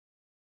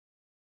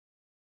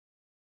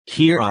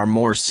 Here are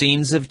more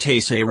scenes of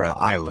Terceira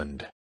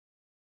Island.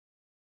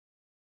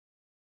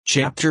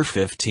 Chapter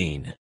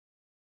 15.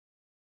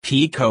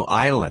 Pico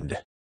Island,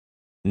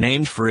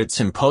 named for its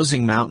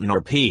imposing mountain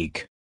or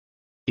peak,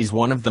 is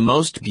one of the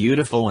most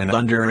beautiful and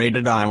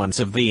underrated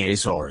islands of the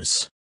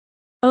Azores.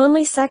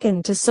 Only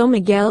second to São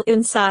Miguel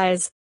in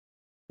size,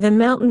 the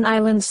mountain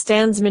island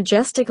stands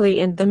majestically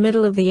in the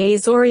middle of the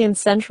Azorean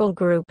Central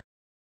Group,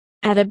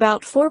 at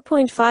about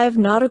 4.5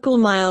 nautical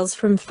miles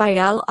from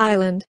Faial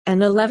Island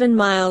and 11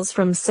 miles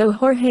from São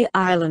Jorge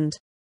Island.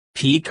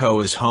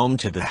 Pico is home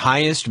to the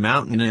highest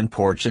mountain in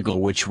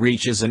Portugal, which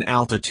reaches an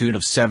altitude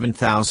of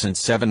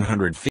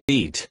 7,700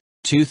 feet,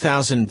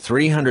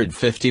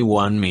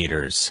 2,351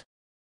 meters.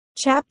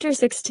 Chapter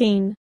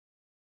 16.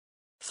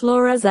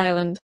 Flores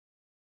Island.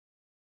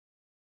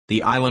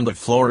 The island of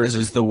Flores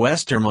is the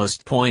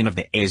westernmost point of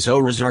the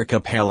Azores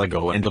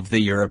archipelago and of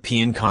the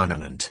European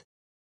continent.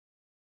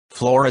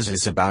 Flores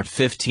is about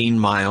 15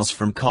 miles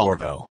from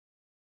Corvo.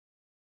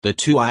 The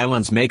two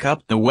islands make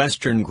up the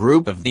western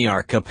group of the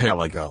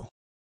archipelago.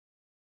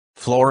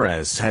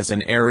 Flores has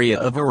an area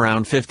of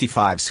around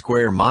 55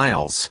 square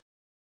miles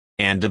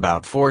and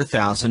about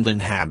 4,000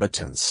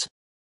 inhabitants.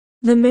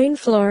 The main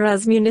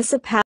Flores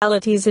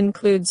municipalities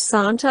include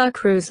Santa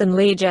Cruz and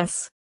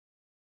Lajes.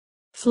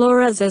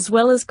 Flores as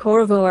well as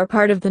Corvo are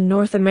part of the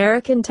North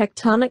American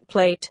tectonic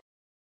plate,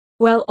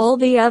 while all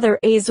the other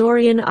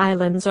Azorean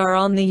islands are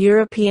on the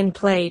European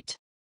plate.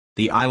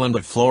 The island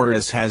of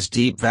Flores has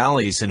deep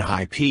valleys and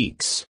high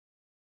peaks,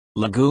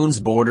 lagoons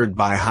bordered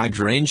by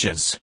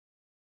hydrangeas,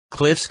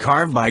 cliffs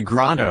carved by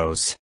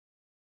grottos,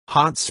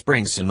 hot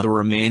springs and the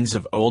remains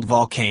of old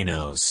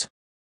volcanoes.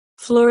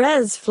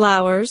 Flores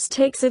Flowers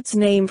takes its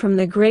name from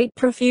the great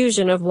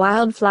profusion of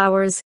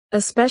wildflowers,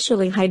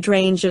 especially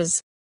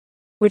hydrangeas,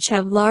 which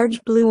have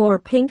large blue or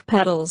pink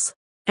petals,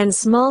 and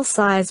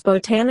small-size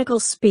botanical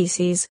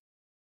species,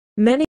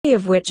 many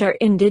of which are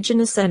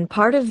indigenous and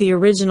part of the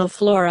original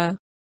flora.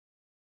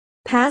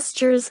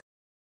 Pastures,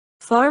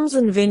 farms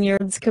and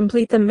vineyards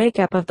complete the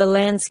makeup of the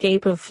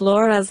landscape of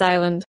Flores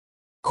Island.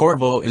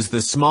 Corvo is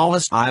the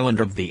smallest island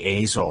of the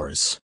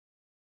Azores.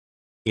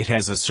 It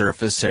has a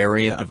surface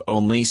area of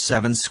only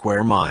 7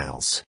 square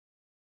miles.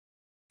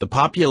 The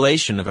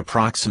population of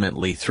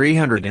approximately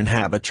 300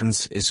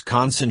 inhabitants is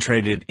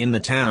concentrated in the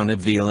town of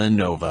Vila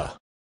Nova.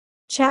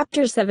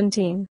 Chapter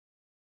 17.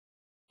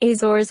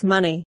 Azores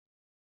money.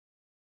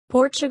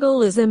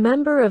 Portugal is a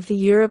member of the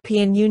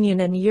European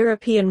Union and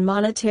European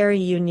Monetary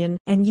Union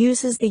and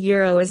uses the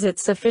euro as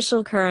its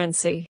official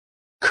currency.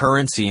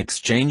 Currency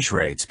exchange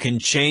rates can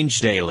change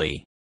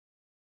daily.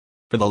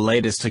 For the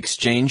latest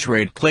exchange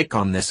rate, click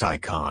on this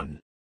icon.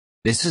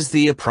 This is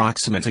the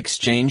approximate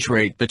exchange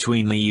rate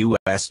between the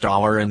US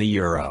dollar and the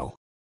euro.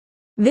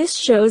 This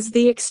shows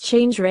the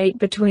exchange rate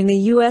between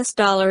the US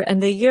dollar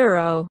and the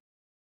euro.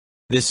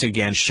 This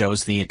again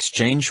shows the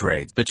exchange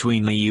rate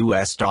between the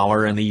US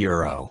dollar and the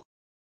euro.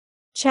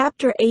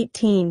 Chapter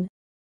 18.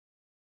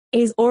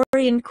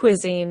 Azorean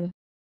cuisine.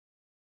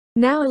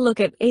 Now a look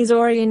at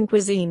Azorean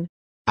cuisine.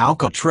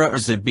 Alcatra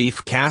is a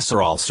beef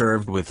casserole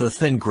served with a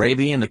thin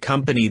gravy and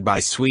accompanied by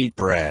sweet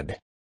bread.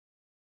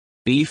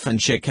 Beef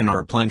and chicken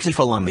are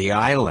plentiful on the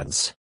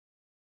islands,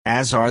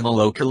 as are the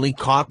locally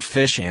caught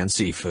fish and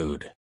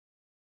seafood.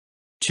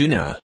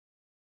 Tuna,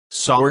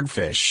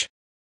 swordfish,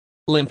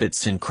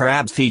 limpets and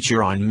crab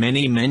feature on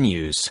many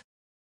menus,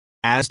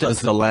 as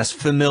does the less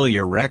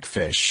familiar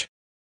wreckfish,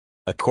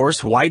 a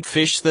coarse white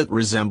fish that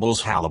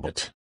resembles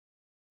halibut.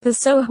 The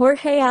São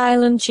Jorge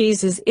Island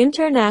cheese is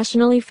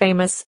internationally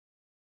famous,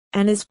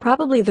 and is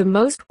probably the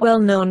most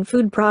well-known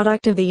food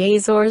product of the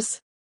Azores.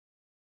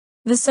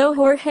 The São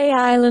Jorge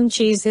Island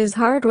cheese is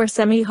hard or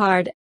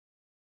semi-hard,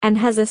 and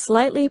has a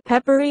slightly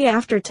peppery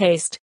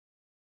aftertaste.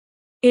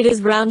 It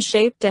is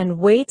round-shaped and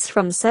weighs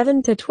from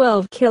 7 to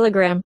 12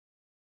 kilograms,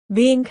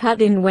 being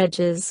cut in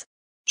wedges.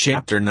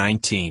 Chapter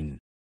 19.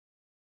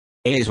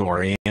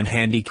 Azorean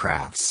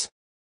handicrafts.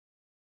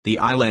 The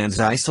island's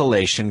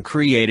isolation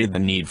created the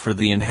need for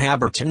the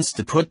inhabitants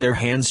to put their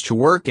hands to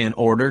work in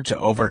order to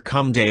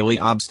overcome daily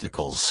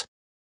obstacles.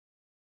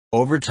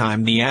 Over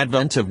time, the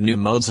advent of new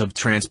modes of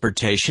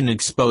transportation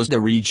exposed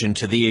the region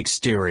to the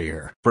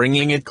exterior,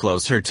 bringing it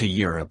closer to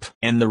Europe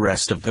and the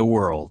rest of the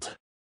world.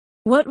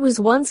 What was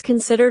once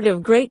considered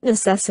of great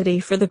necessity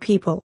for the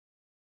people,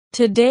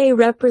 today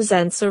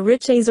represents a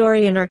rich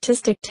Azorean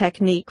artistic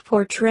technique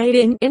portrayed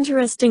in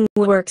interesting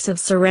works of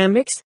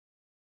ceramics,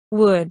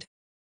 wood,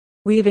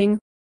 weaving,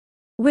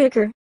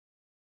 wicker,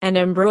 and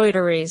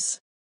embroideries.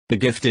 The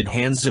gifted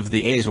hands of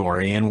the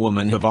Azorean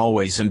woman have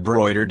always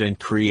embroidered and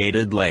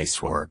created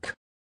lacework.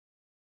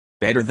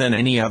 Better than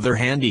any other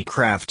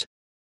handicraft,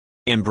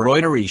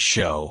 embroideries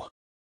show,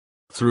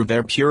 through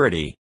their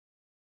purity,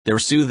 their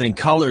soothing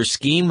color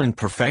scheme and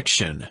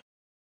perfection,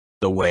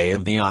 the way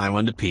of the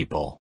island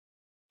people.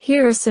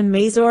 Here are some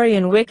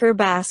Azorean wicker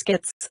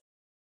baskets.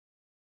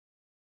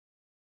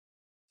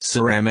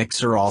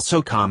 Ceramics are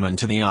also common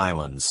to the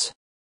islands.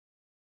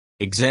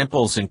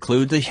 Examples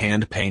include the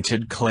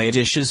hand-painted clay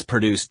dishes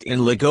produced in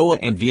Lagoa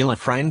and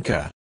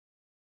Villafranca,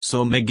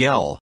 São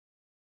Miguel,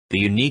 the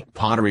unique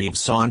pottery of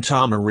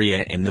Santa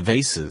Maria in the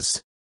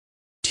vases,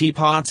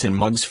 teapots and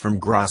mugs from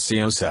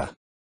Graciosa.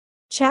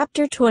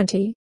 Chapter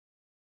 20.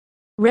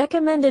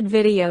 Recommended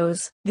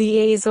videos,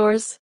 the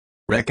Azores.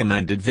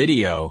 Recommended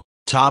video,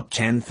 Top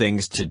 10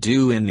 Things to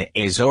Do in the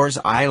Azores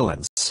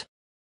Islands,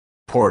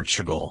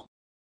 Portugal.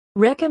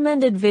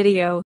 Recommended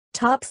video,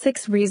 Top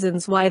 6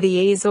 Reasons Why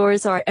the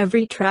Azores Are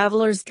Every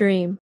Traveler's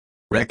Dream.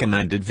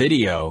 Recommended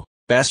video,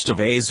 Best of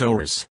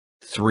Azores,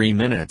 3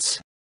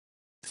 minutes,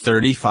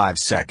 35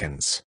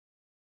 seconds.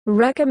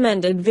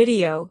 Recommended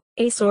video,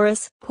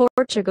 Azores,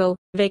 Portugal,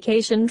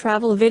 Vacation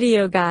Travel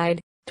Video Guide,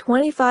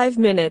 25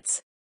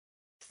 minutes,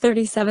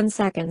 37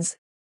 seconds.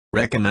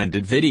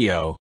 Recommended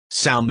video,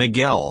 São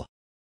Miguel,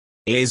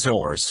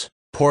 Azores,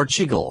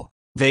 Portugal,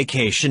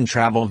 Vacation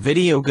Travel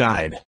Video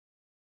Guide,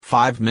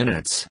 5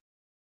 minutes,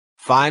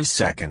 5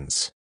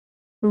 seconds.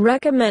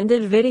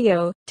 Recommended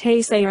video,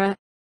 Terceira,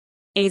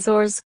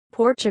 Azores,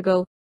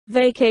 Portugal,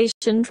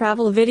 Vacation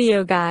Travel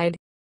Video Guide,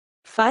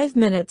 5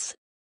 minutes,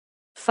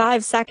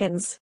 5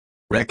 seconds.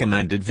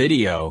 Recommended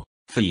video,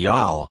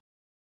 Faial,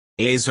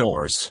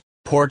 Azores,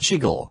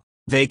 Portugal,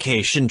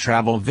 Vacation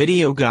Travel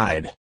Video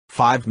Guide,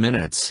 5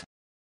 minutes,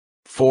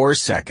 4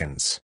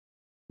 seconds.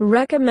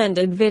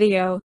 Recommended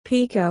video,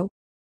 Pico,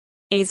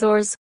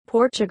 Azores,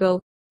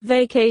 Portugal,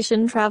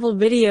 Vacation Travel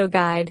Video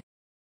Guide,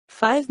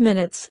 5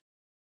 minutes,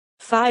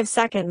 5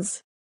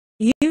 seconds.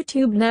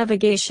 YouTube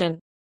navigation.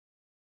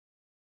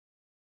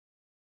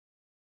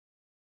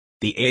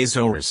 The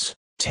Azores,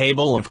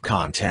 Table of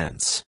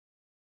Contents.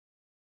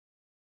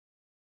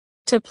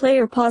 To play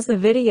or pause the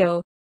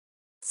video,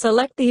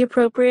 select the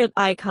appropriate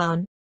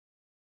icon,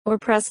 or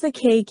press the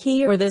K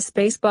key or the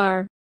space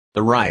bar.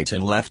 The right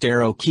and left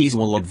arrow keys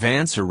will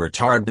advance or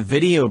retard the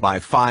video by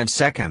 5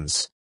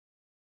 seconds,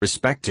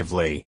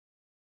 respectively,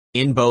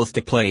 in both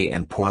the play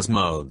and pause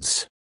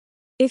modes.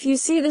 If you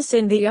see this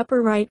in the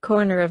upper right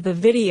corner of the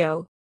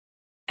video,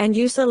 and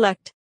you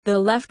select the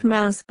left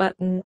mouse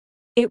button,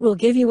 it will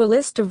give you a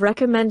list of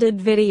recommended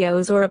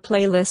videos or a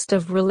playlist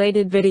of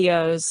related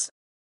videos.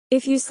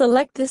 If you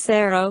select this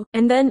arrow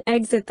and then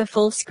exit the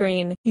full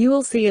screen, you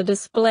will see a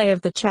display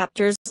of the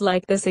chapters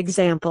like this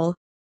example.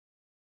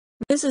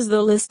 This is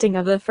the listing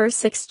of the first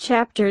 6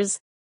 chapters,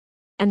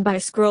 and by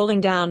scrolling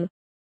down,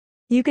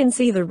 you can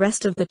see the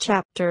rest of the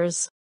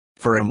chapters.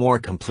 For a more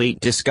complete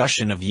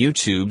discussion of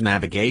YouTube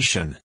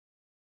navigation,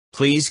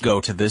 please go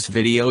to this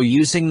video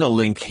using the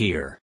link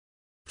here.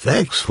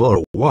 Thanks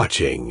for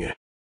watching.